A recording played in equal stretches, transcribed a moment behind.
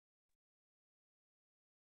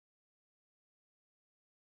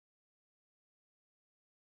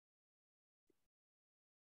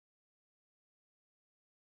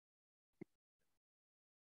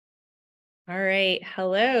All right.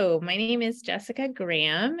 Hello, my name is Jessica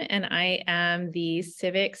Graham, and I am the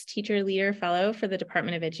Civics Teacher Leader Fellow for the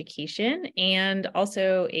Department of Education and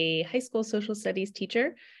also a high school social studies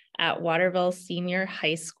teacher at Waterville Senior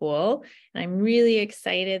High School. And I'm really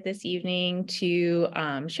excited this evening to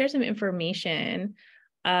share some information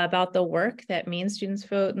about the work that Maine Students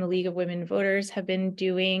Vote and the League of Women Voters have been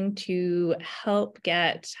doing to help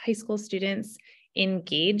get high school students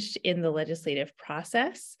engaged in the legislative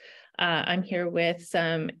process. I'm here with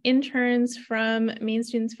some interns from Maine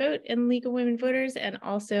Students Vote and League of Women Voters, and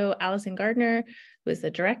also Allison Gardner, who is the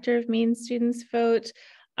director of Maine Students Vote.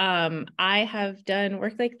 I have done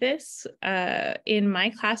work like this in my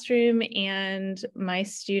classroom, and my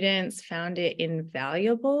students found it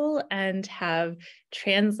invaluable and have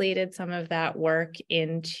translated some of that work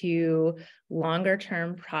into longer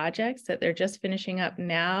term projects that they're just finishing up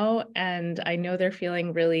now. And I know they're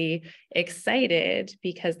feeling really excited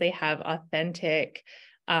because they have authentic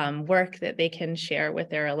work that they can share with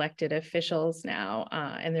their elected officials now,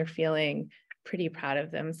 and they're feeling pretty proud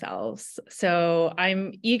of themselves. So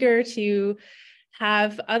I'm eager to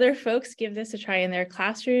have other folks give this a try in their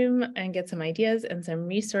classroom and get some ideas and some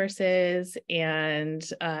resources and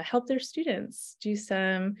help their students do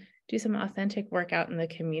some authentic work out in the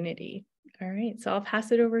community. All right, so I'll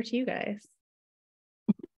pass it over to you guys.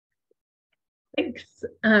 Thanks.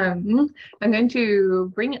 I'm going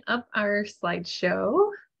to bring up our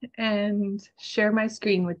slideshow and share my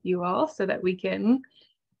screen with you all so that we can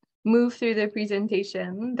move through the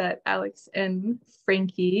presentation that Alex and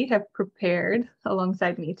Frankie have prepared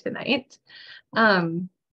alongside me tonight. We're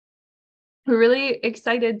really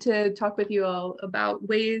excited to talk with you all about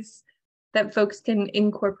ways that folks can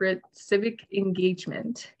incorporate civic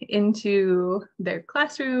engagement into their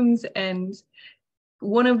classrooms. And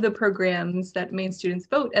one of the programs that Maine Students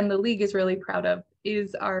Vote and the League is really proud of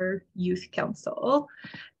is our Youth Council.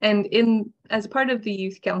 And as part of the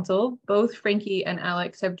Youth Council, both Frankie and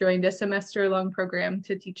Alex have joined a semester-long program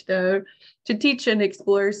to teach and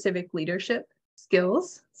explore civic leadership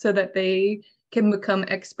skills so that they can become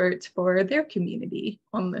experts for their community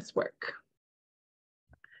on this work.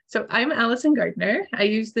 So I'm Allison Gardner. I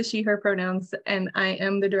use the she, her pronouns, and I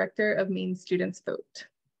am the director of Maine Students Vote.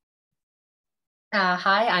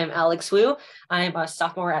 Hi, I'm Alex Wu. I'm a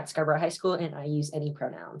sophomore at Scarborough High School, and I use any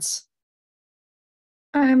pronouns.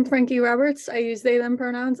 I'm Frankie Roberts. I use they, them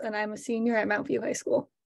pronouns, and I'm a senior at Mount View High School.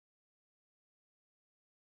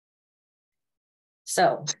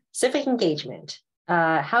 So, civic engagement.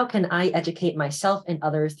 How can I educate myself and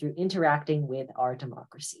others through interacting with our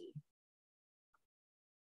democracy?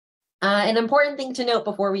 An important thing to note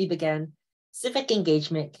before we begin, civic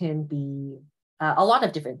engagement can be a lot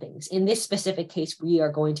of different things. In this specific case, we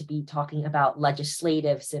are going to be talking about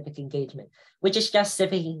legislative civic engagement, which is just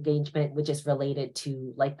civic engagement, which is related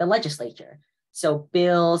to like the legislature. So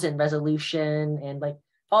bills and resolution and like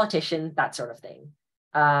politicians, that sort of thing.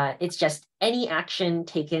 It's just any action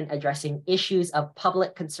taken addressing issues of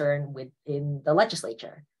public concern within the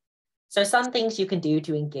legislature. So some things you can do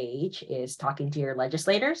to engage is talking to your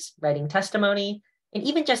legislators, writing testimony, and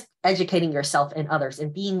even just educating yourself and others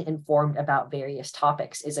and being informed about various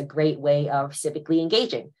topics is a great way of civically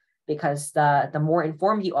engaging, because the more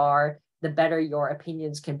informed you are, the better your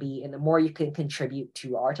opinions can be and the more you can contribute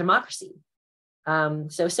to our democracy.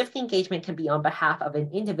 So civic engagement can be on behalf of an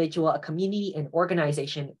individual, a community, an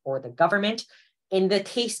organization, or the government. In the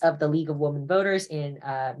case of the League of Women Voters in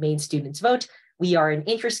Maine Students Vote, we are an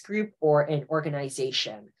interest group or an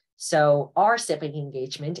organization. So our civic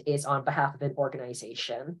engagement is on behalf of an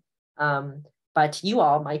organization, but you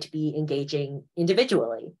all might be engaging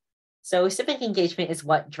individually. So civic engagement is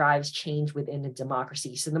what drives change within a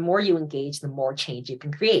democracy. So the more you engage, the more change you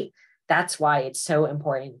can create. That's why it's so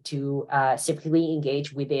important to civically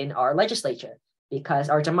engage within our legislature, because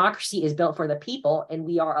our democracy is built for the people and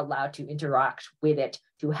we are allowed to interact with it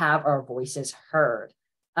to have our voices heard.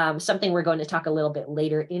 Something we're going to talk a little bit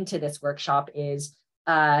later into this workshop is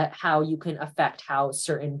how you can affect how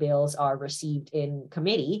certain bills are received in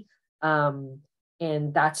committee.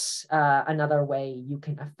 And that's another way you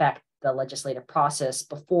can affect the legislative process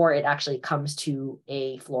before it actually comes to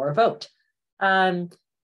a floor vote.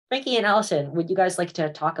 Frankie and Allison, would you guys like to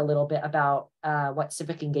talk a little bit about what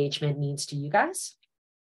civic engagement means to you guys?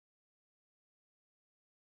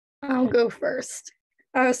 I'll go first.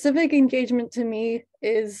 Civic engagement to me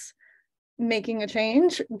is making a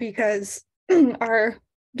change, because our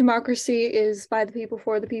democracy is by the people,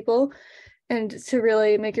 for the people. And to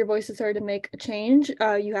really make your voices heard and make a change,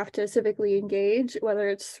 you have to civically engage, whether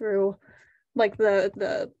it's through like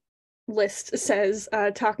the list says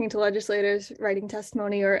talking to legislators, writing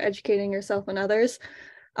testimony, or educating yourself and others.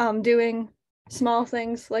 Doing small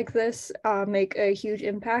things like this make a huge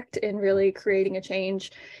impact in really creating a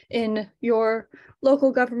change in your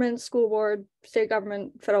local government, school board, state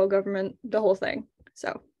government, federal government, the whole thing.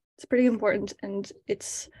 So it's pretty important, and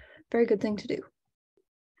it's a very good thing to do.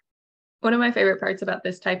 One of my favorite parts about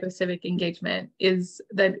this type of civic engagement is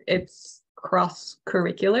that it's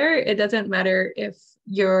cross-curricular. It doesn't matter if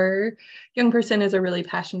your young person is a really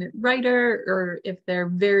passionate writer, or if they're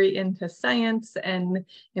very into science and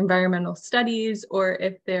environmental studies, or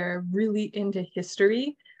if they're really into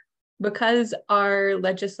history. Because our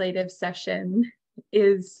legislative session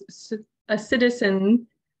is a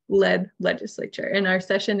citizen-led legislature, and our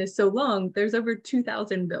session is so long, there's over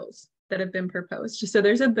 2,000 bills that have been proposed. So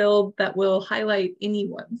there's a bill that will highlight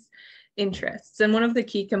anyone's interests. And one of the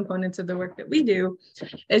key components of the work that we do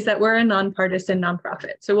is that we're a nonpartisan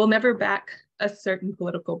nonprofit. So we'll never back a certain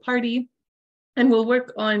political party, and we'll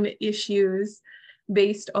work on issues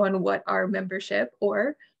based on what our membership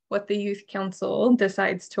or what the youth council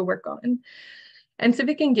decides to work on. And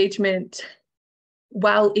civic engagement,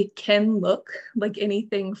 while it can look like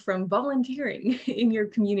anything from volunteering in your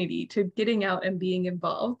community to getting out and being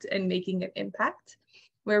involved and making an impact,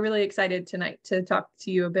 we're really excited tonight to talk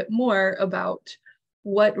to you a bit more about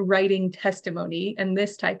what writing testimony and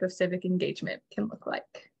this type of civic engagement can look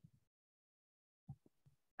like.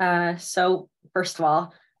 So first of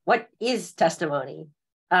all, what is testimony?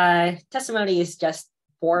 Testimony is just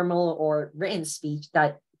formal or written speech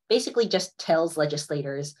that basically just tells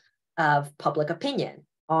legislators of public opinion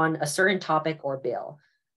on a certain topic or bill.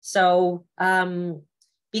 So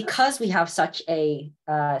because we have such a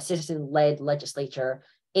citizen-led legislature,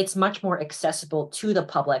 it's much more accessible to the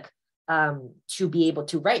public to be able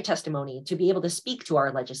to write testimony, to be able to speak to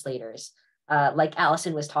our legislators, like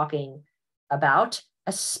Allison was talking about,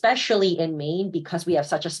 especially in Maine, because we have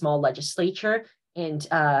such a small legislature and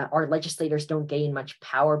our legislators don't gain much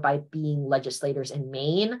power by being legislators in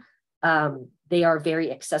Maine. They are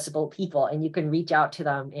very accessible people, and you can reach out to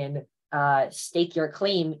them and stake your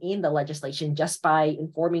claim in the legislation just by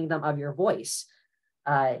informing them of your voice.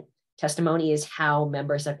 Testimony is how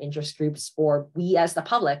members of interest groups, or we as the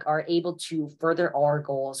public, are able to further our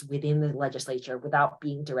goals within the legislature without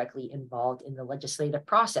being directly involved in the legislative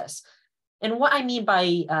process. And what I mean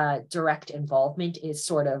by direct involvement is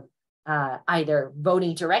sort of either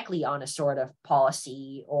voting directly on a sort of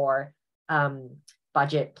policy or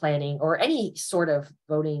budget planning or any sort of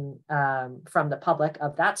voting from the public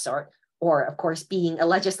of that sort, or of course being a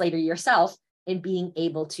legislator yourself and being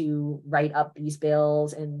able to write up these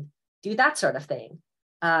bills and do that sort of thing.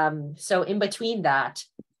 So in between that,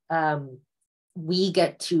 we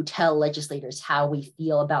get to tell legislators how we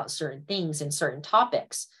feel about certain things and certain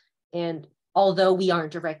topics. And although we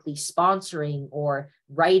aren't directly sponsoring or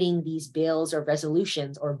writing these bills or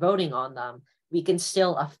resolutions or voting on them, we can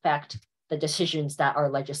still affect the decisions that our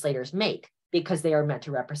legislators make because they are meant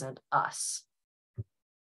to represent us.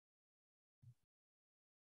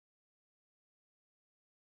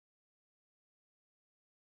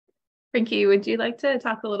 Frankie, would you like to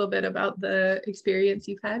talk a little bit about the experience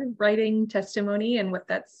you've had writing testimony and what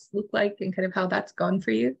that's looked like and kind of how that's gone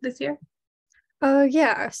for you this year?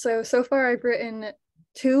 Yeah, so far I've written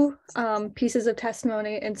 2 pieces of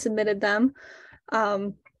testimony and submitted them.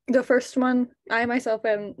 The first one, I myself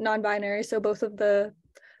am non-binary, so both of the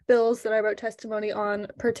bills that I wrote testimony on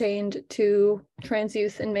pertained to trans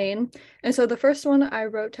youth in Maine. And so the first one I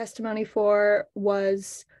wrote testimony for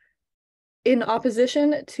was in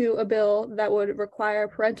opposition to a bill that would require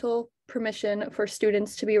parental permission for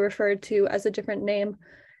students to be referred to as a different name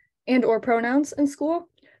and or pronouns in school.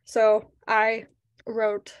 So I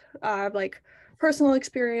wrote like personal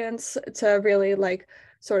experience to really like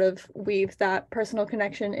sort of weave that personal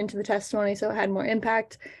connection into the testimony so it had more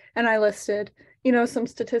impact. And I listed, you know, some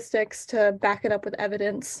statistics to back it up with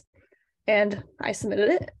evidence, and I submitted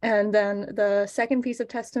it. And then the second piece of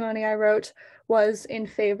testimony I wrote was in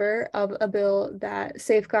favor of a bill that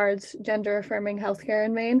safeguards gender affirming healthcare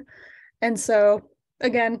in Maine. And so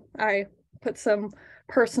again, I put some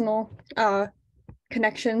personal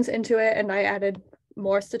connections into it, and I added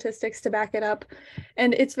more statistics to back it up.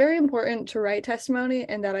 And it's very important to write testimony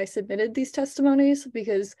and that I submitted these testimonies,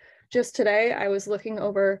 because just today I was looking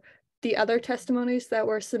over the other testimonies that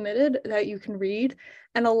were submitted that you can read,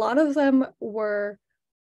 and a lot of them were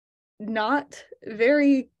not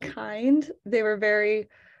very kind. They were very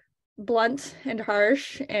blunt and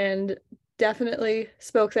harsh and definitely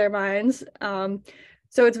spoke their minds.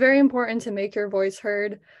 So it's very important to make your voice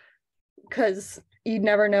heard, because you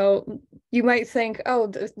never know. You might think, oh,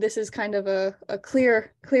 this is kind of a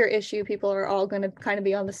clear issue. People are all going to kind of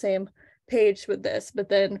be on the same page with this, but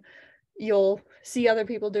then you'll see other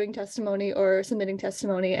people doing testimony or submitting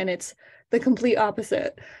testimony, and it's the complete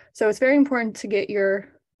opposite. So it's very important to get your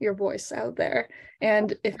voice out there.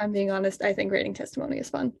 And if I'm being honest, I think writing testimony is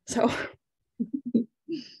fun. So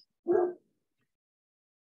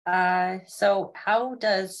so how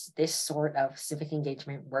does this sort of civic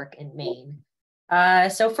engagement work in Maine?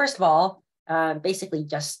 So first of all, basically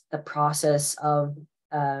just the process of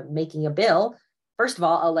making a bill. First of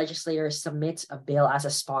all, a legislator submits a bill as a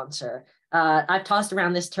sponsor. I've tossed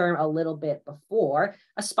around this term a little bit before.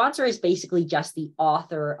 A sponsor is basically just the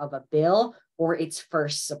author of a bill or its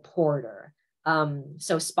first supporter.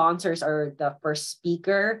 So sponsors are the first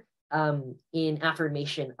speaker in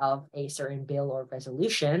affirmation of a certain bill or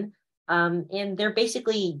resolution. And they're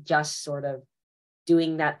basically just sort of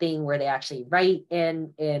doing that thing where they actually write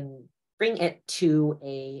and bring it to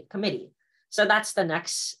a committee. So that's the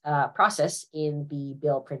next process in the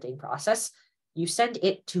bill printing process. You send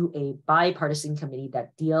it to a bipartisan committee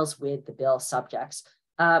that deals with the bill subjects.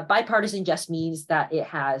 Bipartisan just means that it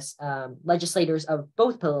has legislators of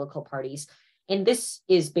both political parties. And this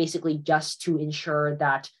is basically just to ensure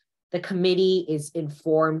that the committee is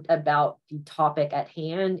informed about the topic at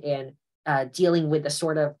hand and dealing with the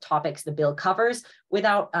sort of topics the bill covers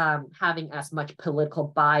without having as much political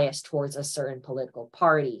bias towards a certain political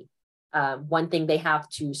party. One thing they have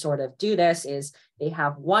to sort of do this is they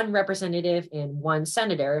have one representative and one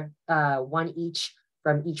senator, one each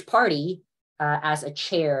from each party as a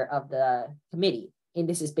chair of the committee. And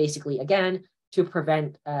this is basically, again, to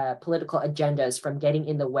prevent political agendas from getting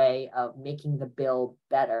in the way of making the bill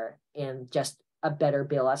better and just a better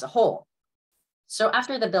bill as a whole. So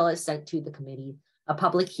after the bill is sent to the committee, a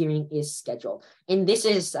public hearing is scheduled. And this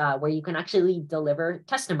is where you can actually deliver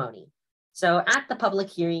testimony. So at the public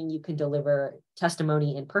hearing, you can deliver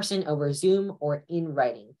testimony in person, over Zoom, or in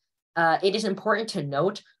writing. It is important to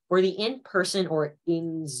note for the in-person or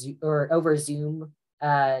over Zoom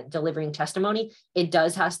delivering testimony, it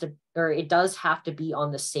does have to be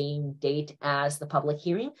on the same date as the public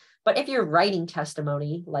hearing. But if you're writing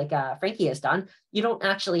testimony, like Frankie has done, you don't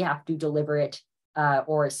actually have to deliver it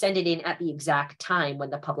or send it in at the exact time when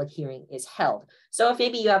the public hearing is held. So if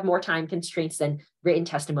maybe you have more time constraints, then written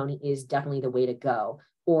testimony is definitely the way to go.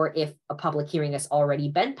 Or if a public hearing has already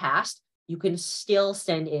been passed, you can still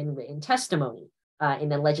send in written testimony.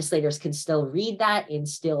 And then legislators can still read that and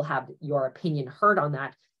still have your opinion heard on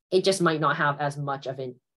that. It just might not have as much of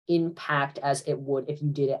an impact as it would if you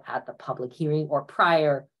did it at the public hearing or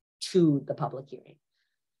prior to the public hearing.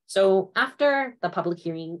 So after the public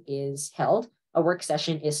hearing is held, a work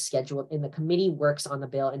session is scheduled and the committee works on the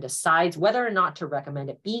bill and decides whether or not to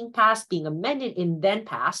recommend it being passed, being amended, and then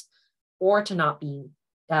passed, or to not being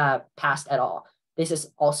passed at all. This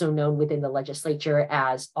is also known within the legislature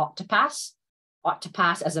as ought to pass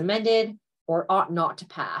as amended, or ought not to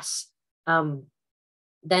pass.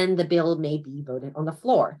 Then the bill may be voted on the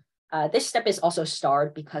floor. This step is also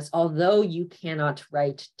starred because although you cannot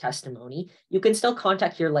write testimony, you can still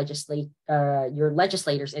contact your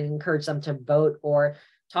legislators and encourage them to vote or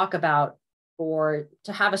talk about or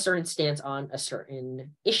to have a certain stance on a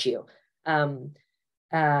certain issue.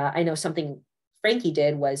 I know something Frankie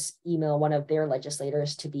did was email one of their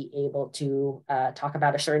legislators to be able to talk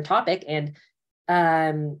about a certain topic. And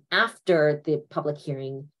after the public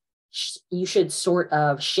hearing, you should sort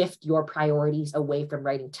of shift your priorities away from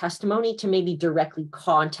writing testimony to maybe directly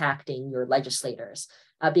contacting your legislators.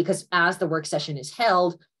 Because as the work session is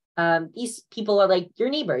held, these people are like your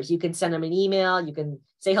neighbors. You can send them an email, you can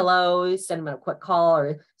say hello, send them a quick call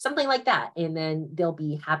or something like that. And then they'll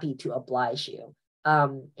be happy to oblige you.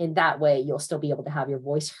 In that way, you'll still be able to have your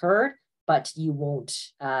voice heard, but you won't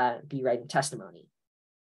be writing testimony.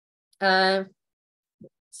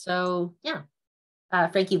 So yeah,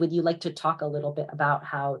 Frankie, would you like to talk a little bit about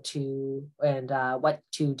how to and what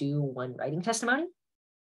to do when writing testimony?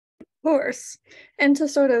 Of course. And to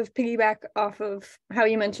sort of piggyback off of how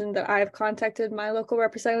you mentioned that I've contacted my local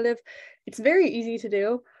representative, it's very easy to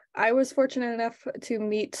do. I was fortunate enough to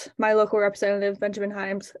meet my local representative, Benjamin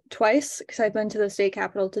Himes, twice because I've been to the state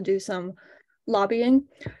capitol to do some lobbying.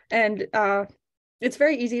 And it's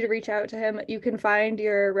very easy to reach out to him. You can find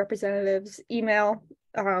your representative's email.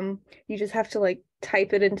 You just have to like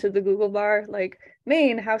type it into the Google bar, like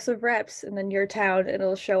Maine House of Reps, and then your town, and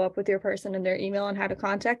it'll show up with your person and their email and how to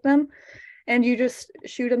contact them. And you just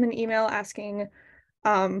shoot them an email asking,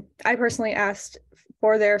 I personally asked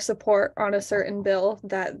for their support on a certain bill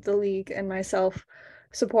that the league and myself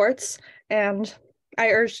supports. And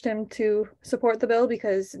I urged him to support the bill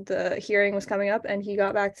because the hearing was coming up, and he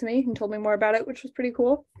got back to me and told me more about it, which was pretty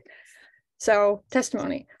cool. So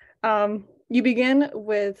testimony. You begin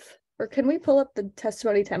with, or can we pull up the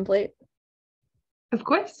testimony template? Of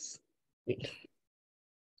course.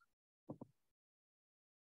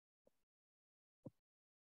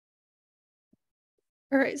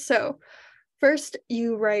 All right, so first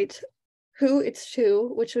you write who it's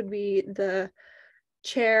to, which would be the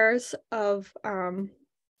chairs of,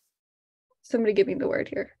 somebody give me the word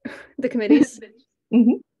here, the committees.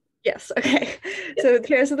 Mm-hmm. Yes, okay. So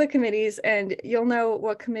chairs of the committees, and you'll know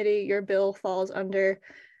what committee your bill falls under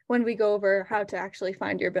when we go over how to actually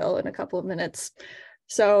find your bill in a couple of minutes.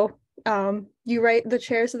 So you write the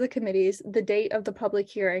chairs of the committees, the date of the public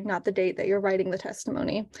hearing, not the date that you're writing the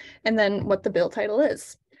testimony, and then what the bill title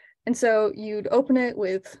is. And so you'd open it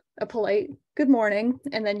with a polite good morning,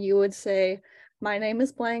 and then you would say, my name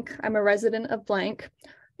is blank, I'm a resident of blank.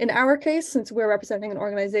 In our case, since we're representing an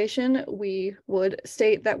organization, we would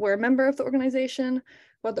state that we're a member of the organization,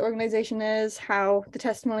 what the organization is, how the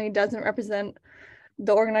testimony doesn't represent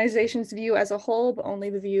the organization's view as a whole, but only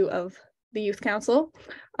the view of the youth council.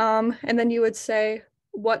 And then you would say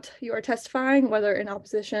what you are testifying, whether in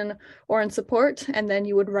opposition or in support, and then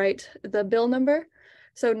you would write the bill number.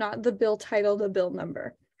 So not the bill title, the bill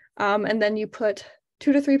number. And then you put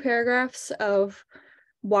 2 to 3 paragraphs of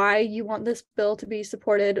why you want this bill to be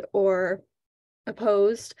supported or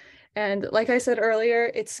opposed. And like I said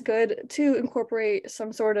earlier, it's good to incorporate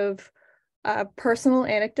some sort of personal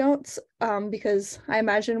anecdotes, because I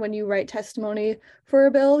imagine when you write testimony for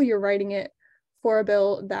a bill, you're writing it for a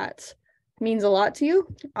bill that means a lot to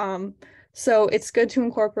you. So it's good to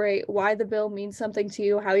incorporate why the bill means something to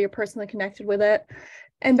you, how you're personally connected with it,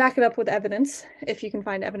 and back it up with evidence if you can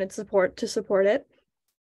find evidence to support it.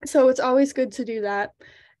 So it's always good to do that.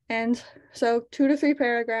 And so 2 to 3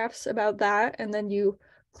 paragraphs about that, and then you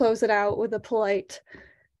close it out with a polite,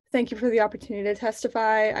 thank you for the opportunity to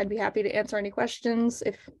testify. I'd be happy to answer any questions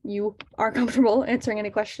if you are comfortable answering any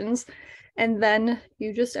questions. And then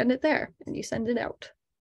you just end it there and you send it out.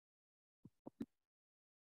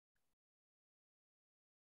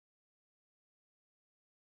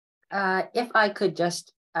 If I could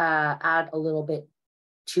just add a little bit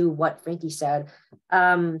to what Frankie said,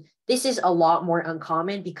 this is a lot more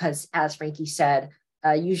uncommon because, as Frankie said,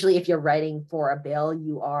 usually if you're writing for a bill,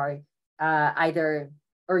 you are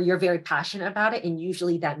you're very passionate about it, and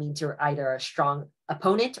usually that means you're either a strong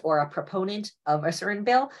opponent or a proponent of a certain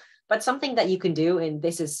bill. But something that you can do, and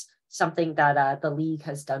this is something that the league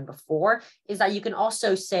has done before, is that you can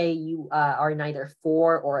also say you are neither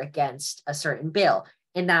for or against a certain bill.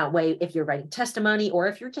 And that way, if you're writing testimony or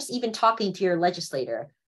if you're just even talking to your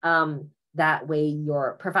legislator, that way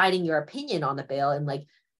you're providing your opinion on the bill and like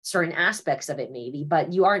certain aspects of it maybe,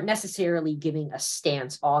 but you aren't necessarily giving a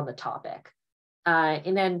stance on the topic.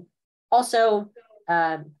 And then also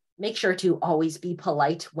make sure to always be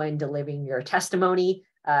polite when delivering your testimony.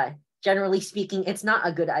 Generally speaking, it's not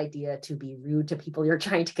a good idea to be rude to people you're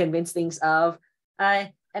trying to convince things of.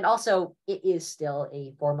 And also, it is still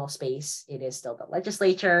a formal space. It is still the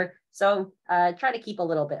legislature. So try to keep a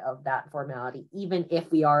little bit of that formality, even if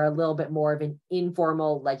we are a little bit more of an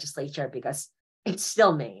informal legislature, because it's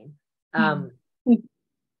still Maine.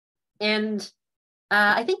 And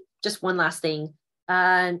I think just one last thing.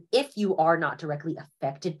 If you are not directly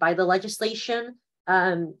affected by the legislation,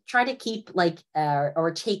 try to keep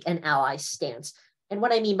or take an ally stance. And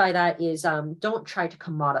what I mean by that is don't try to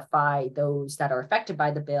commodify those that are affected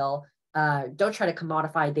by the bill. Don't try to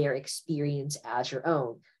commodify their experience as your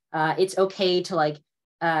own. It's okay to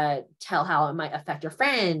tell how it might affect your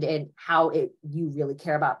friend and how you really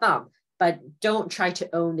care about them, but don't try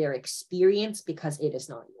to own their experience because it is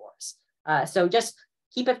not yours. So just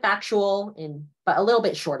keep it factual but a little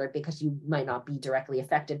bit shorter because you might not be directly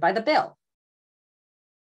affected by the bill.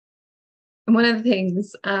 One of the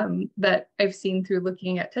things that I've seen through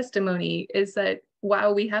looking at testimony is that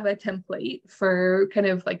while we have a template for kind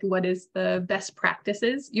of like what is the best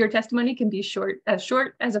practices, your testimony can be short as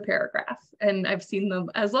a paragraph. And I've seen them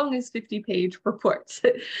as long as 50-page reports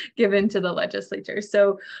given to the legislature.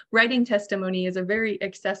 So writing testimony is a very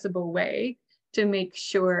accessible way to make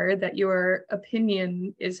sure that your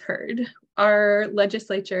opinion is heard. Our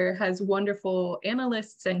legislature has wonderful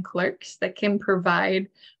analysts and clerks that can provide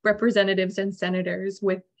representatives and senators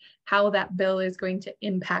with how that bill is going to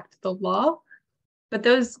impact the law. But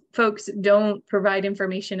those folks don't provide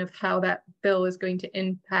information of how that bill is going to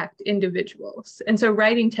impact individuals. And so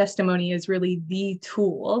writing testimony is really the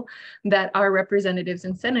tool that our representatives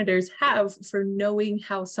and senators have for knowing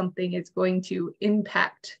how something is going to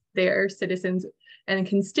impact their citizens and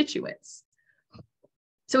constituents.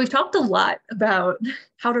 So we've talked a lot about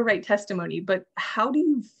how to write testimony, but how do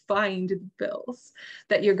you find bills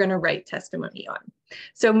that you're going to write testimony on?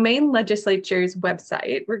 So Maine Legislature's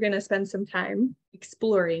website, we're going to spend some time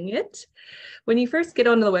exploring it. When you first get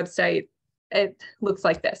onto the website, it looks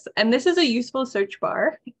like this. And this is a useful search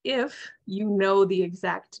bar if you know the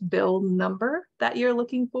exact bill number that you're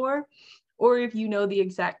looking for, or if you know the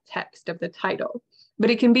exact text of the title. But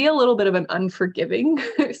it can be a little bit of an unforgiving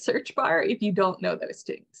search bar if you don't know those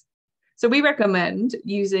things. So we recommend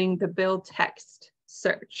using the bill text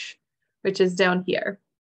search, which is down here.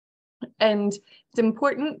 And it's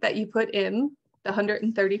important that you put in the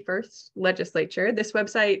 131st legislature. This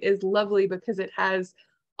website is lovely because it has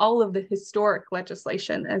all of the historic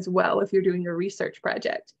legislation as well if you're doing a research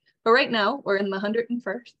project. But right now we're in the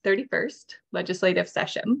 131st legislative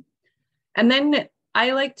session. And then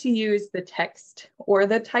I like to use the text or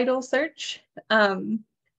the title search.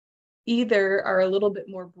 Either are a little bit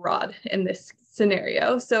more broad in this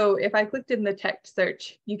scenario. So if I clicked in the text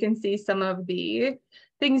search, you can see some of the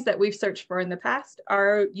things that we've searched for in the past.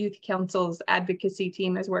 Our youth council's advocacy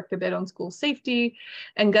team has worked a bit on school safety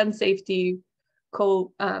and gun safety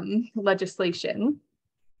legislation.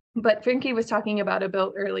 But Frankie was talking about a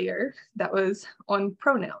bill earlier that was on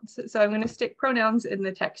pronouns. So I'm going to stick pronouns in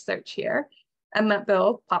the text search here, and that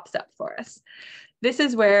bill pops up for us. This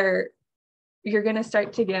is where you're going to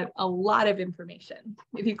start to get a lot of information.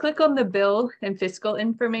 If you click on the bill and fiscal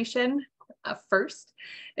information first,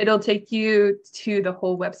 it'll take you to the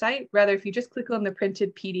whole website. Rather, if you just click on the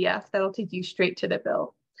printed PDF, that'll take you straight to the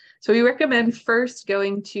bill. So we recommend first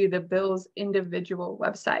going to the bill's individual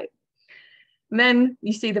website. And then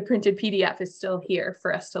you see the printed PDF is still here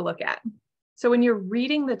for us to look at. So when you're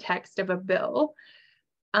reading the text of a bill,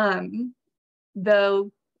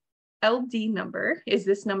 the LD number is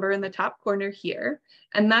this number in the top corner here,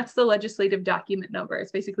 and that's the legislative document number.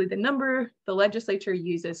 It's basically the number the legislature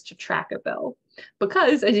uses to track a bill.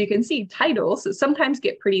 Because, as you can see, titles sometimes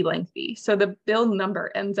get pretty lengthy, so the bill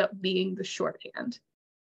number ends up being the shorthand.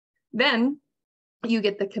 Then you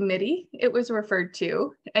get the committee it was referred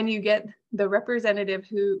to, and you get the representative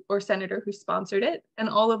or senator who sponsored it, and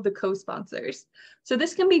all of the co-sponsors. So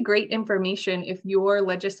this can be great information if your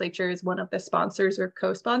legislature is one of the sponsors or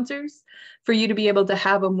co-sponsors, for you to be able to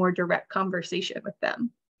have a more direct conversation with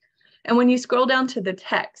them. And when you scroll down to the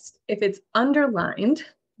text, if it's underlined,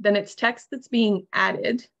 then it's text that's being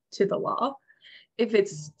added to the law. If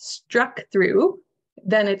it's struck through,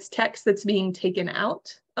 then it's text that's being taken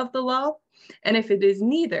out of the law. And if it is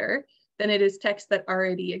neither, then it is text that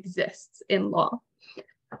already exists in law,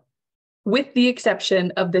 with the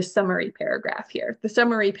exception of this summary paragraph here. The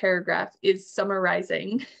summary paragraph is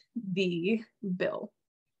summarizing the bill.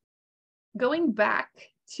 Going back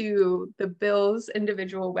to the bill's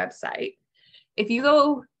individual website, if you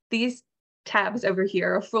go, these tabs over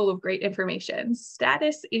here are full of great information.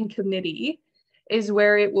 Status in committee is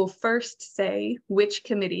where it will first say which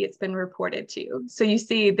committee it's been reported to. So you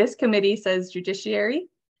see this committee says Judiciary,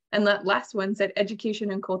 and that last one said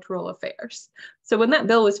Education and Cultural Affairs. So when that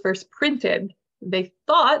bill was first printed, they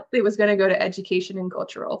thought it was going to go to Education and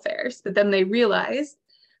Cultural Affairs, but then they realized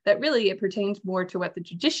that really it pertains more to what the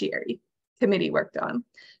Judiciary Committee worked on.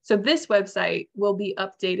 So this website will be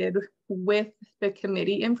updated with the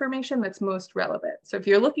committee information that's most relevant. So if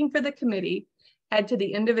you're looking for the committee, head to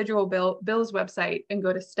the individual bill's website and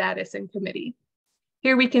go to status and committee.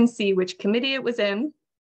 Here we can see which committee it was in.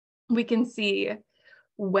 We can see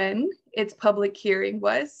when its public hearing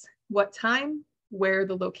was, what time, where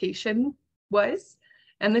the location was.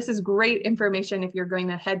 And this is great information if you're going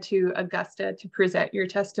to head to Augusta to present your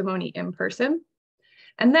testimony in person.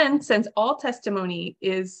 And then, since all testimony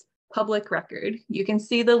is public record, you can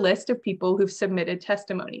see the list of people who've submitted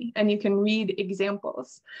testimony, and you can read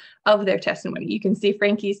examples of their testimony. You can see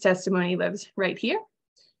Frankie's testimony lives right here,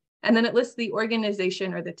 and then it lists the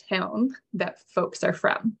organization or the town that folks are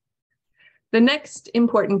from. The next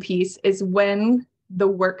important piece is when the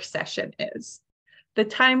work session is. The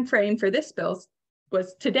time frame for this bill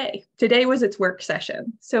was today. Today was its work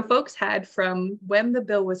session. So folks had from when the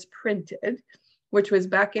bill was printed, which was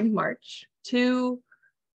back in March, to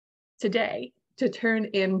today to turn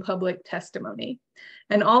in public testimony.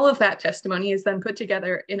 And all of that testimony is then put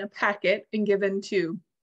together in a packet and given to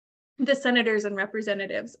the senators and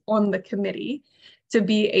representatives on the committee to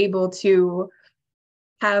be able to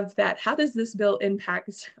have that, how does this bill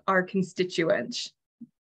impact our constituents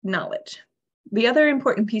knowledge. The other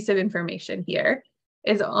important piece of information here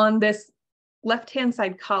is on this left-hand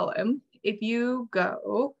side column. If you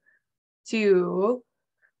go to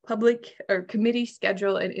public or committee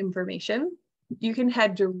schedule and information, you can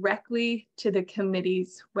head directly to the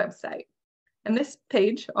committee's website. And this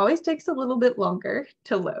page always takes a little bit longer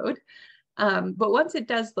to load. But once it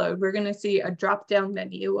does load, we're going to see a drop-down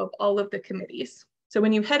menu of all of the committees. So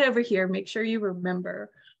when you head over here, make sure you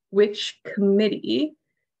remember which committee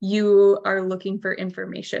you are looking for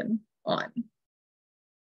information on.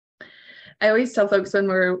 I always tell folks when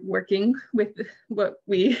we're working with what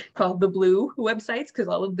we call the blue websites, because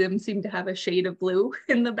all of them seem to have a shade of blue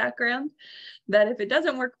in the background, that if it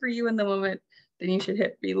doesn't work for you in the moment, then you should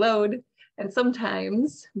hit reload. And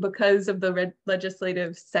sometimes, because of the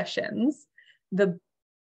legislative sessions, the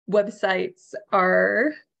websites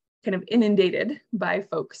are kind of inundated by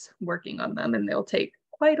folks working on them, and they'll take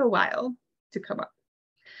quite a while to come up.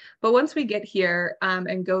 But once we get here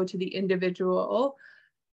and go to the individual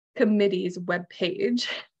committee's webpage,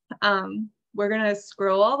 we're going to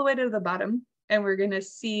scroll all the way to the bottom, and we're going to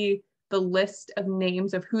see the list of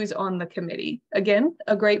names of who's on the committee. Again,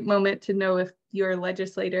 a great moment to know if your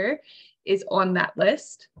legislator is on that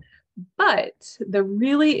list. But the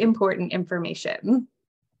really important information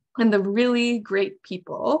and the really great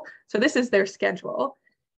people, so this is their schedule,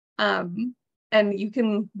 and you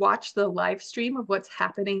can watch the live stream of what's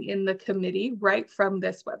happening in the committee right from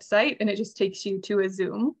this website, and it just takes you to a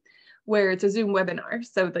Zoom, where it's a Zoom webinar.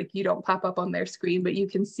 So like you don't pop up on their screen, but you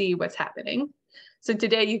can see what's happening. So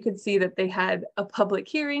today you could see that they had a public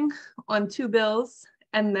hearing on 2 bills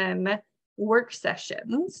and then work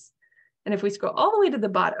sessions. And if we scroll all the way to the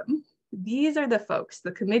bottom, these are the folks,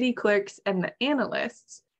 the committee clerks and the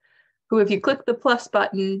analysts, who if you click the plus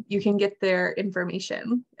button, you can get their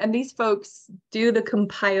information. And these folks do the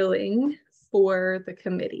compiling for the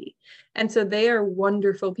committee. And so they are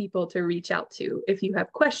wonderful people to reach out to if you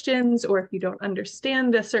have questions, or if you don't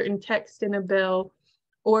understand a certain text in a bill,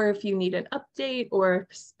 or if you need an update or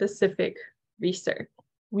a specific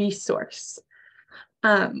resource.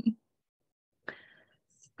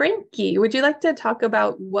 Frankie, would you like to talk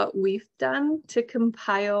about what we've done to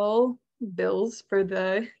compile bills for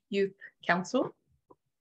the Youth Council?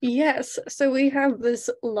 Yes, so we have this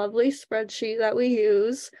lovely spreadsheet that we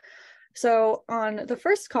use. So on the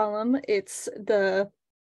first column, it's the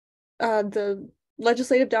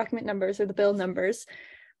legislative document numbers, or the bill numbers,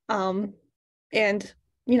 and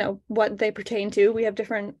you know what they pertain to. We have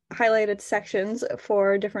different highlighted sections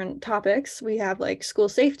for different topics. We have like school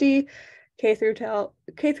safety, K through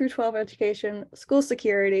 12 education, school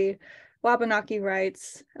security, Wabanaki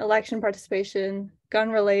rights, election participation,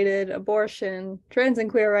 gun-related, abortion, trans and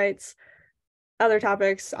queer rights, other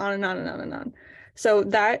topics, on and on and on and on. So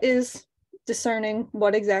that is discerning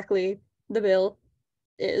what exactly the bill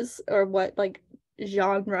is, or what like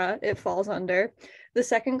genre it falls under. The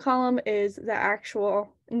second column is the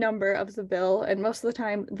actual number of the bill, and most of the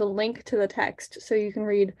time the link to the text, so you can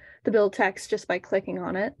read the bill text just by clicking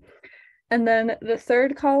on it. And then the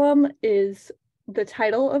third column is the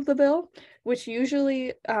title of the bill, which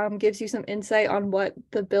usually gives you some insight on what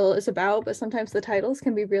the bill is about, but sometimes the titles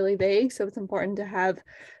can be really vague, so it's important to have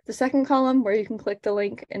the second column where you can click the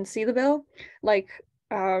link and see the bill. Like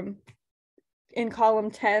in column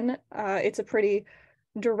 10, it's a pretty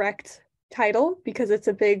direct title because it's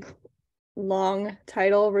a big long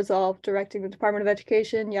title, resolve directing the Department of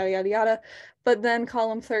Education, yada yada yada. But then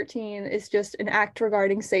column 13 is just an act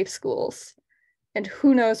regarding safe schools, and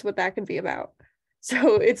who knows what that could be about.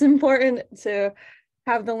 So it's important to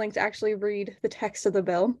have the link to actually read the text of the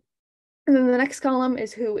bill. And then the next column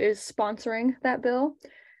is who is sponsoring that bill.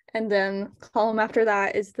 And then column after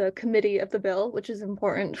that is the committee of the bill, which is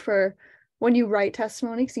important for when you write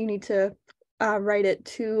testimony, because you need to write it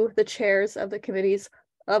to the chairs of the committees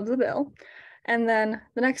of the bill. And then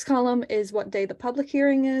the next column is what day the public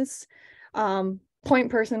hearing is.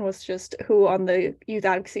 Point person was just who on the youth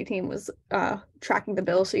advocacy team was tracking the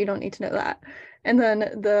bill, so you don't need to know that. And then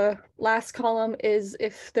the last column is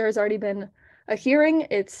if there's already been a hearing,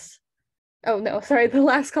 the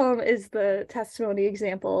last column is the testimony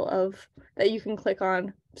example of that you can click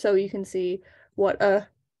on, so you can see what a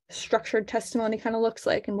structured testimony kind of looks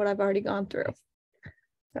like and what I've already gone through.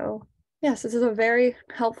 So yes, this is a very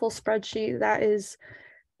helpful spreadsheet that is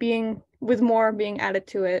with more being added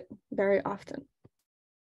to it very often.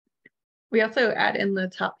 We also add in the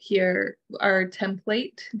top here our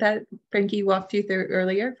template that Frankie walked you through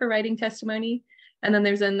earlier for writing testimony. And then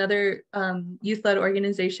there's another youth-led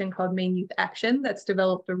organization called Maine Youth Action that's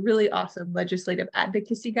developed a really awesome legislative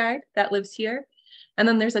advocacy guide that lives here. And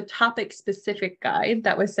then there's a topic-specific guide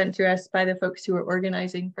that was sent to us by the folks who were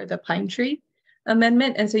organizing for the Pine Tree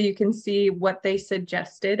Amendment. And so you can see what they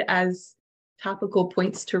suggested as topical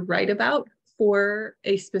points to write about for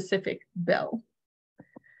a specific bill.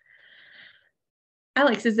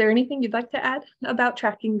 Alex, is there anything you'd like to add about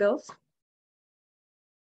tracking bills?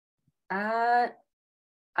 I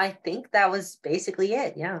think that was basically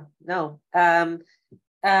it. Yeah, no. Other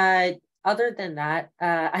than that,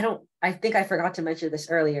 I think I forgot to mention this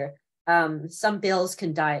earlier. Some bills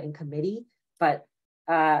can die in committee, but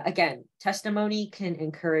again, testimony can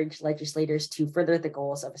encourage legislators to further the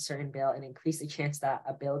goals of a certain bill and increase the chance that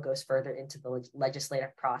a bill goes further into the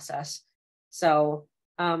legislative process. So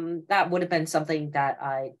that would have been something that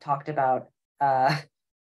I talked about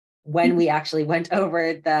when we actually went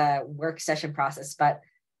over the work session process. But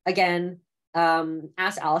again,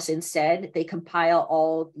 as Allison said, they compile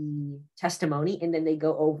all the testimony and then they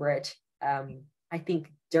go over it, I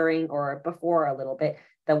think during or before a little bit,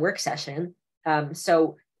 the work session.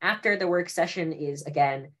 So after the work session is,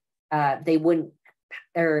 again, they wouldn't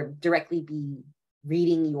directly be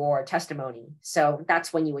reading your testimony. So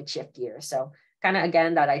that's when you would shift gears. So kind of,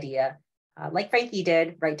 again, that idea, like Frankie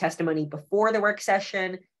did, write testimony before the work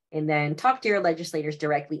session and then talk to your legislators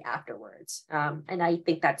directly afterwards. And I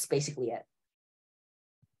think that's basically it.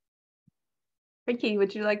 Frankie,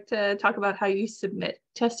 would you like to talk about how you submit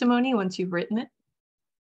testimony once you've written it?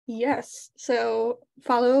 Yes, so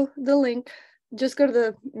follow the link. Just go to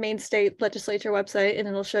the Maine State Legislature website and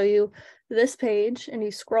it'll show you this page, and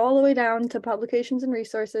you scroll all the way down to publications and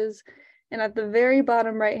resources, and at the very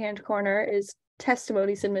bottom right hand corner is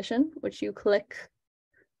testimony submission, which you click,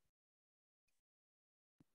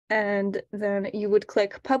 and then you would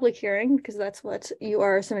click public hearing because that's what you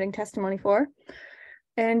are submitting testimony for.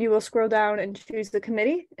 And you will scroll down and choose the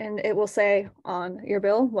committee, and it will say on your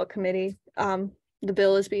bill what committee the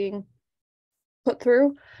bill is being put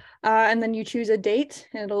through. And then you choose a date,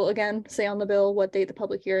 and it'll again say on the bill what date the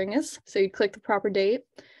public hearing is. So you'd click the proper date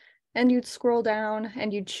and you'd scroll down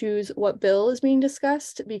and you'd choose what bill is being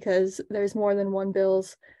discussed, because there's more than one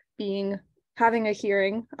bills having a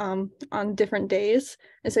hearing on different days.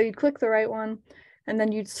 And so you'd click the right one, and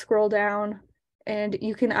then you'd scroll down, and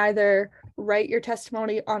you can either write your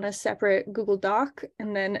testimony on a separate Google Doc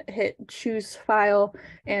and then hit choose file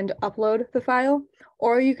and upload the file,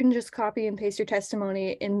 or you can just copy and paste your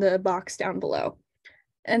testimony in the box down below.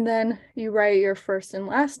 And then you write your first and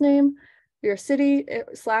last name, your city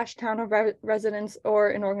 / town of residence or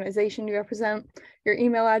an organization you represent, your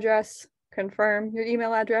email address, confirm your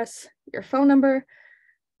email address, your phone number,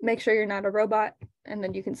 make sure you're not a robot, and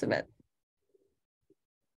then you can submit.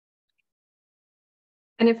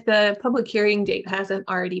 And if the public hearing date hasn't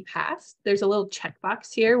already passed, there's a little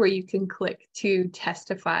checkbox here where you can click to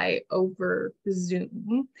testify over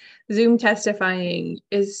Zoom. Zoom testifying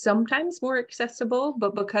is sometimes more accessible,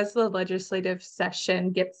 but because the legislative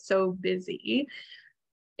session gets so busy,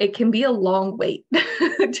 it can be a long wait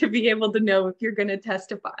to be able to know if you're going to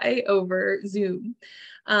testify over Zoom.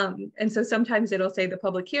 And so sometimes it'll say the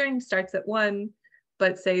public hearing starts at 1,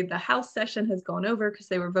 but say the House session has gone over because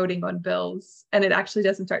they were voting on bills, and it actually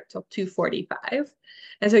doesn't start till 2:45.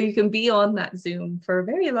 And so you can be on that Zoom for a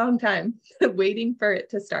very long time waiting for it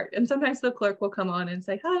to start. And sometimes the clerk will come on and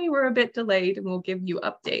say, hi, we're a bit delayed, and we'll give you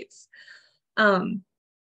updates.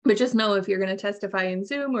 But just know if you're going to testify in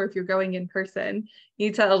Zoom or if you're going in person, you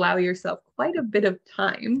need to allow yourself quite a bit of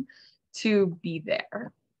time to be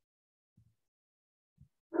there.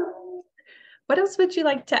 What else would you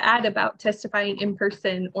like to add about testifying in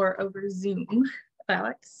person or over Zoom,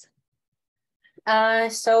 Alex?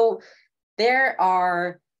 So there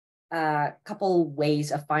are a couple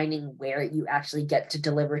ways of finding where you actually get to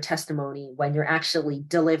deliver testimony when you're actually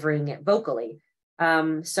delivering it vocally.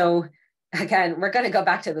 So again, we're going to go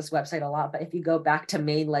back to this website a lot, but if you go back to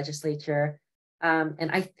Maine Legislature, and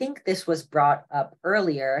I think this was brought up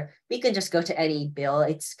earlier, we can just go to any bill.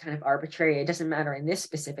 It's kind of arbitrary. It doesn't matter in this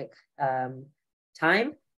specific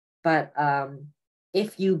time, but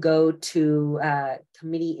if you go to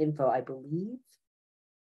committee info, I believe,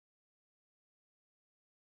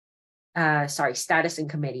 status and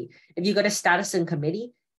committee. If you go to status and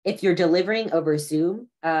committee, if you're delivering over Zoom,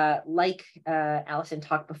 like Allison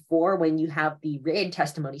talked before, when you have the written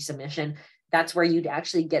testimony submission, that's where you'd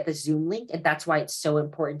actually get the Zoom link. And that's why it's so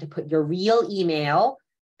important to put your real email,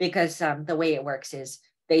 because the way it works is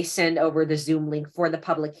they send over the Zoom link for the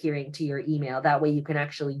public hearing to your email. That way you can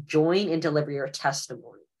actually join and deliver your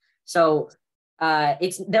testimony. So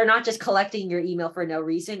they're not just collecting your email for no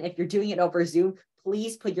reason. If you're doing it over Zoom,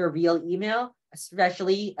 please put your real email,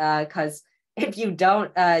 especially because if you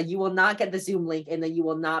don't, you will not get the Zoom link, and then you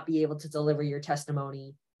will not be able to deliver your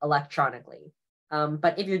testimony electronically.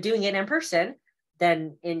 But if you're doing it in person,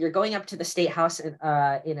 and you're going up to the State House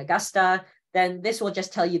in Augusta, then this will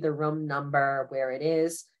just tell you the room number, where it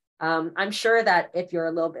is. I'm sure that if you're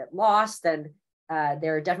a little bit lost, then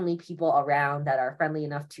there are definitely people around that are friendly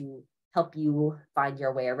enough to help you find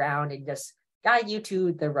your way around and just guide you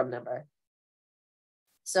to the room number.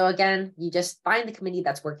 So again, you just find the committee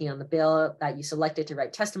that's working on the bill that you selected to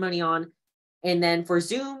write testimony on. And then for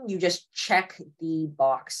Zoom, you just check the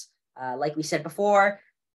box. Like we said before,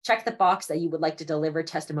 check the box that you would like to deliver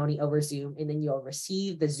testimony over Zoom, and then you'll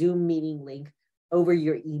receive the Zoom meeting link over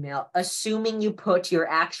your email, assuming you put your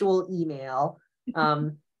actual email.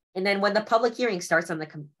 And then when the public hearing starts on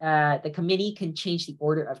the committee can change the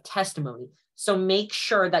order of testimony. So make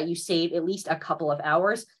sure that you save at least a couple of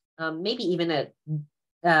hours, maybe even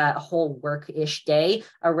a whole work-ish day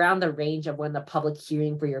around the range of when the public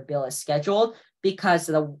hearing for your bill is scheduled, because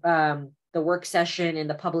the work session and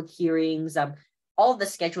the public hearings, all of the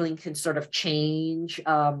scheduling can sort of change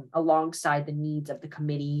alongside the needs of the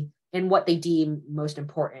committee and what they deem most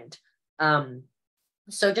important.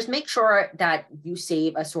 So just make sure that you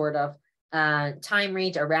save a sort of time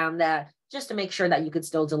range around that, just to make sure that you could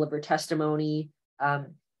still deliver testimony.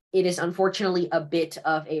 It is unfortunately a bit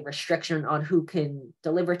of a restriction on who can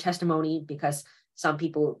deliver testimony, because some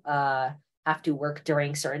people have to work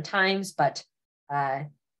during certain times, but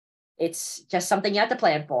it's just something you have to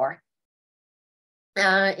plan for.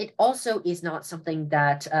 It also is not something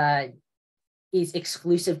that is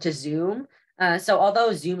exclusive to Zoom. So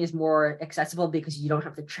although Zoom is more accessible because you don't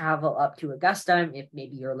have to travel up to Augusta, if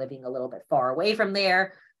maybe you're living a little bit far away from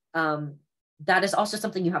there, that is also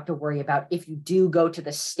something you have to worry about if you do go to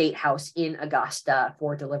the State House in Augusta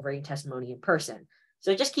for delivering testimony in person.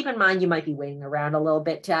 So just keep in mind, you might be waiting around a little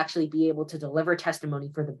bit to actually be able to deliver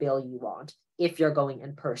testimony for the bill you want if you're going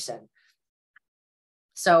in person.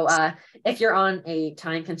 So if you're on a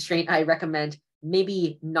time constraint, I recommend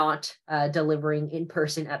maybe not delivering in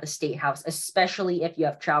person at the State House, especially if you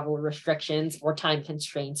have travel restrictions or time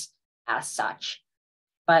constraints as such.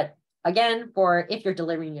 But again, for if you're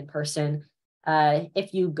delivering in person,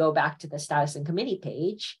 if you go back to the status and committee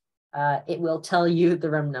page, it will tell you the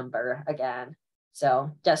room number again.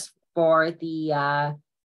 So just for the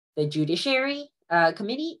Judiciary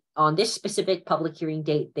Committee, on this specific public hearing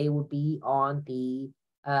date, they will be on the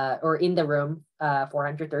or in the room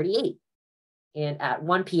 438 and at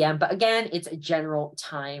 1 p.m. But again, it's a general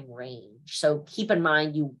time range. So keep in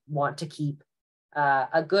mind, you want to keep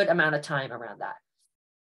a good amount of time around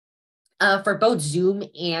that. For both Zoom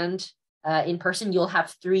and in person, you'll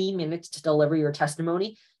have 3 minutes to deliver your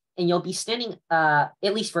testimony, and you'll be standing, at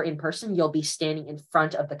least for in person, you'll be standing in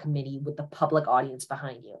front of the committee with the public audience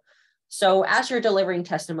behind you. So as you're delivering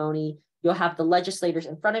testimony, you'll have the legislators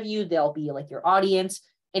in front of you. They'll be like your audience.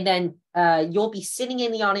 And then you'll be sitting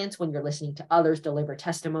in the audience when you're listening to others deliver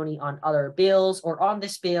testimony on other bills or on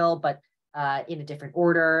this bill, but in a different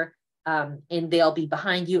order. And they'll be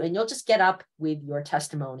behind you, and you'll just get up with your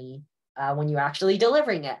testimony when you're actually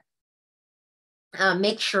delivering it.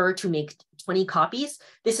 Make sure to make 20 copies.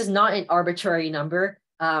 This is not an arbitrary number.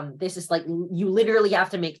 This is like, you literally have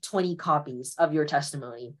to make 20 copies of your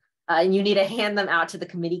testimony. And you need to hand them out to the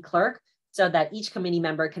committee clerk so that each committee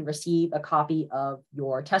member can receive a copy of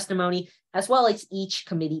your testimony, as well as each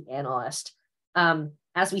committee analyst.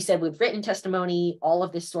 As we said, with written testimony, all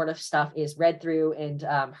of this sort of stuff is read through and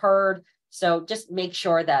heard. So just make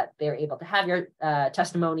sure that they're able to have your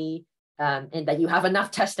testimony and that you have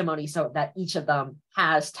enough testimony so that each of them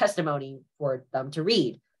has testimony for them to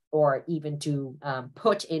read, or even to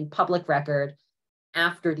put in public record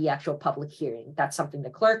after the actual public hearing. That's something the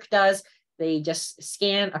clerk does. They just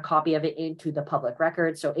scan a copy of it into the public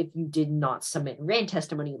record. So if you did not submit written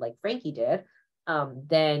testimony like Frankie did,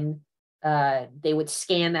 then they would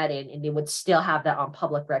scan that in, and they would still have that on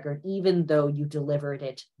public record, even though you delivered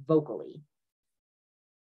it vocally.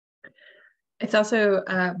 It's also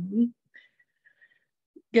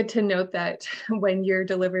good to note that when you're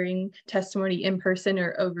delivering testimony in person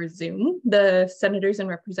or over Zoom, the senators and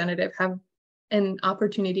representatives have an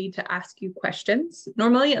opportunity to ask you questions.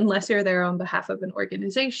 Normally, unless you're there on behalf of an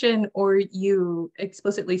organization or you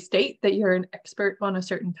explicitly state that you're an expert on a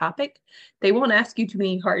certain topic, they won't ask you too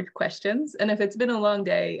many hard questions. And if it's been a long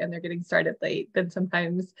day and they're getting started late, then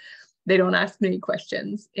sometimes they don't ask many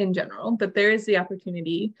questions in general. But there is the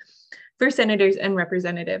opportunity for senators and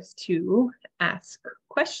representatives to ask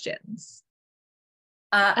questions.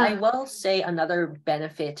 I will say another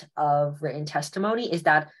benefit of written testimony is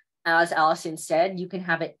that, as Allison said, you can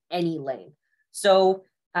have it any length. So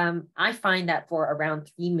I find that for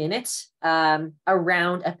around 3 minutes,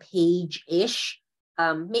 around a page-ish,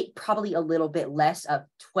 probably a little bit less, of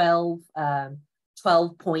 12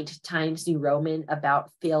 point Times New Roman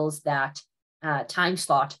about fills that time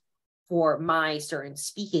slot for my certain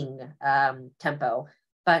speaking tempo.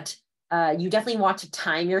 But you definitely want to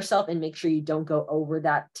time yourself and make sure you don't go over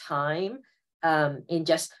that time, and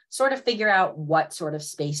just sort of figure out what sort of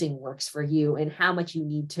spacing works for you and how much you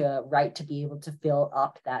need to write to be able to fill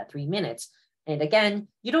up that 3 minutes. And again,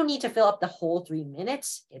 you don't need to fill up the whole 3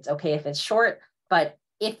 minutes. It's okay if it's short, but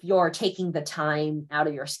if you're taking the time out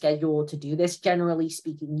of your schedule to do this, generally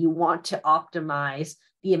speaking, you want to optimize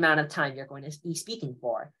the amount of time you're going to be speaking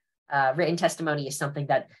for. Written testimony is something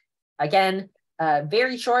that, again,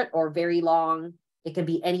 very short or very long. It can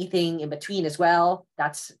be anything in between as well.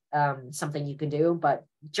 That's something you can do, but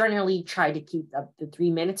generally try to keep up the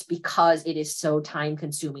 3 minutes because it is so time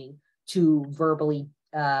consuming to verbally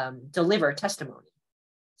deliver testimony.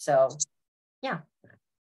 So, yeah.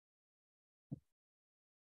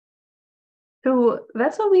 So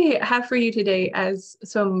that's what we have for you today as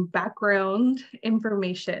some background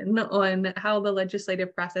information on how the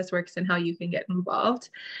legislative process works and how you can get involved.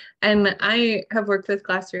 And I have worked with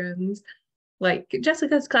classrooms like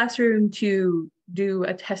Jessica's classroom to do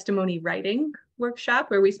a testimony writing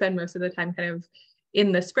workshop where we spend most of the time kind of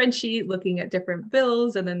in the spreadsheet looking at different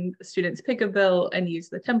bills, and then students pick a bill and use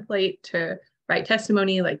the template to write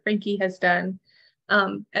testimony like Frankie has done.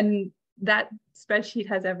 And that spreadsheet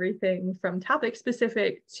has everything from topic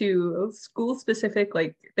specific to school specific.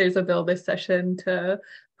 Like there's a bill this session to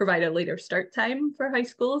provide a later start time for high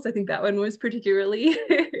schools. I think that one was particularly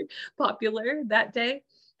popular that day.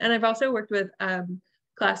 And I've also worked with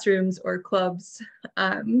classrooms or clubs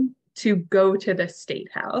to go to the State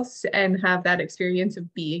House and have that experience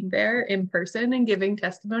of being there in person and giving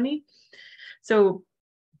testimony. So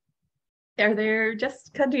are there,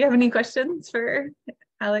 Jessica, do you have any questions for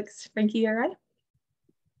Alex, Frankie, or I?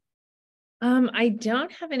 I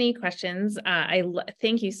don't have any questions.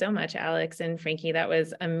 Thank you so much, Alex and Frankie. That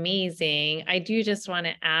was amazing. I do just want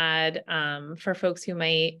to add for folks who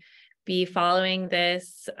might be following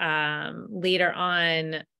this later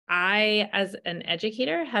on, I, as an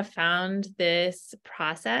educator, have found this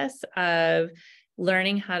process of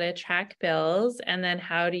learning how to track bills and then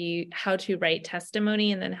how to write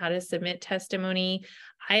testimony and then how to submit testimony.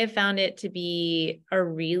 I have found it to be a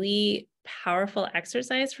really powerful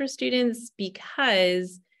exercise for students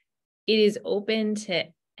because it is open to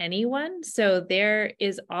anyone. So there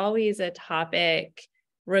is always a topic,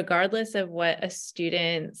 regardless of what a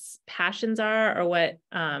student's passions are or what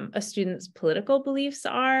a student's political beliefs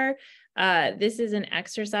are. This is an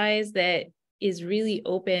exercise that is really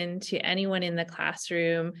open to anyone in the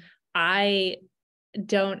classroom. I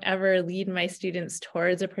don't ever lead my students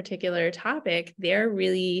towards a particular topic. They're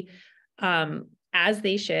really, as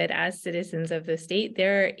they should, as citizens of the state,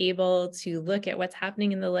 they're able to look at what's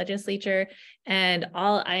happening in the legislature. And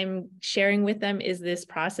all I'm sharing with them is this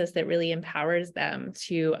process that really empowers them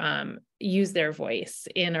to use their voice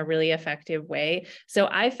in a really effective way. So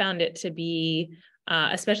I found it to be,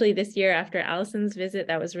 especially this year after Allison's visit,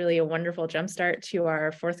 that was really a wonderful jumpstart to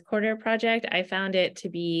our fourth quarter project. I found it to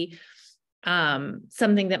be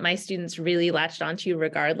something that my students really latched onto,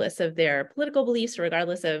 regardless of their political beliefs,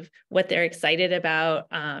 regardless of what they're excited about.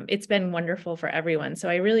 It's been wonderful for everyone. So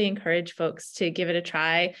I really encourage folks to give it a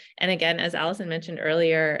try. And again, as Allison mentioned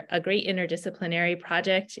earlier, a great interdisciplinary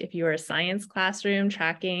project. If you're a science classroom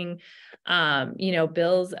tracking,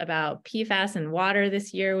 bills about PFAS and water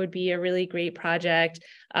this year would be a really great project.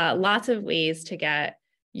 Lots of ways to get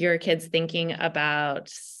your kids thinking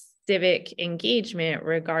about civic engagement,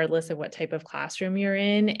 regardless of what type of classroom you're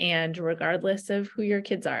in and regardless of who your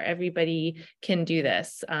kids are. Everybody can do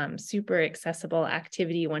this. Super accessible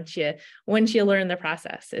activity once you learn the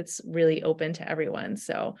process. It's really open to everyone.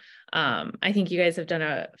 So I think you guys have done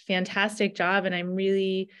a fantastic job, and I'm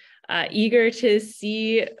really eager to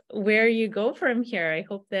see where you go from here. I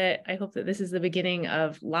hope that this is the beginning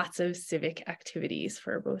of lots of civic activities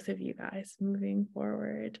for both of you guys moving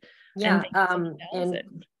forward. Yeah.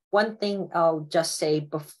 And one thing I'll just say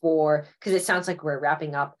before, because it sounds like we're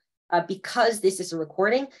wrapping up, because this is a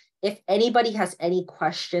recording, if anybody has any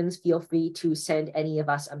questions, feel free to send any of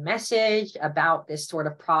us a message about this sort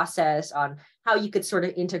of process on how you could sort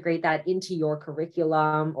of integrate that into your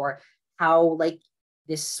curriculum, or how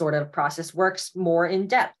this sort of process works more in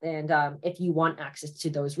depth. And if you want access to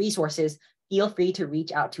those resources, feel free to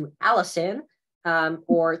reach out to Allison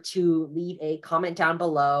or to leave a comment down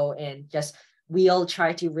below, and we'll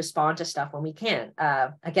try to respond to stuff when we can.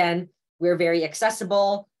 Again, we're very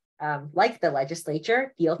accessible, like the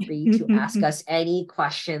legislature. Feel free to ask us any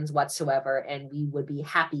questions whatsoever, and we would be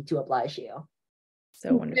happy to oblige you.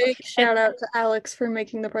 So wonderful. Big shout out to Alex for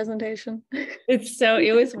making the presentation.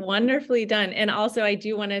 It was wonderfully done. And also I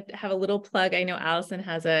do want to have a little plug. I know Allison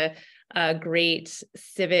has a a great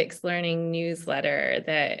civics learning newsletter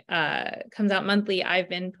that comes out monthly. I've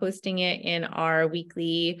been posting it in our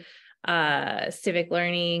weekly civic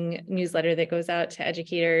learning newsletter that goes out to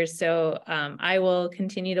educators. So I will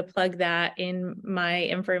continue to plug that in my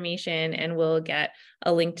information, and we'll get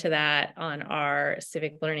a link to that on our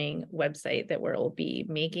civic learning website that we'll be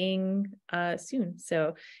making soon.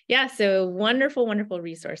 So yeah, so wonderful, wonderful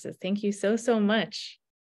resources. Thank you so, so much.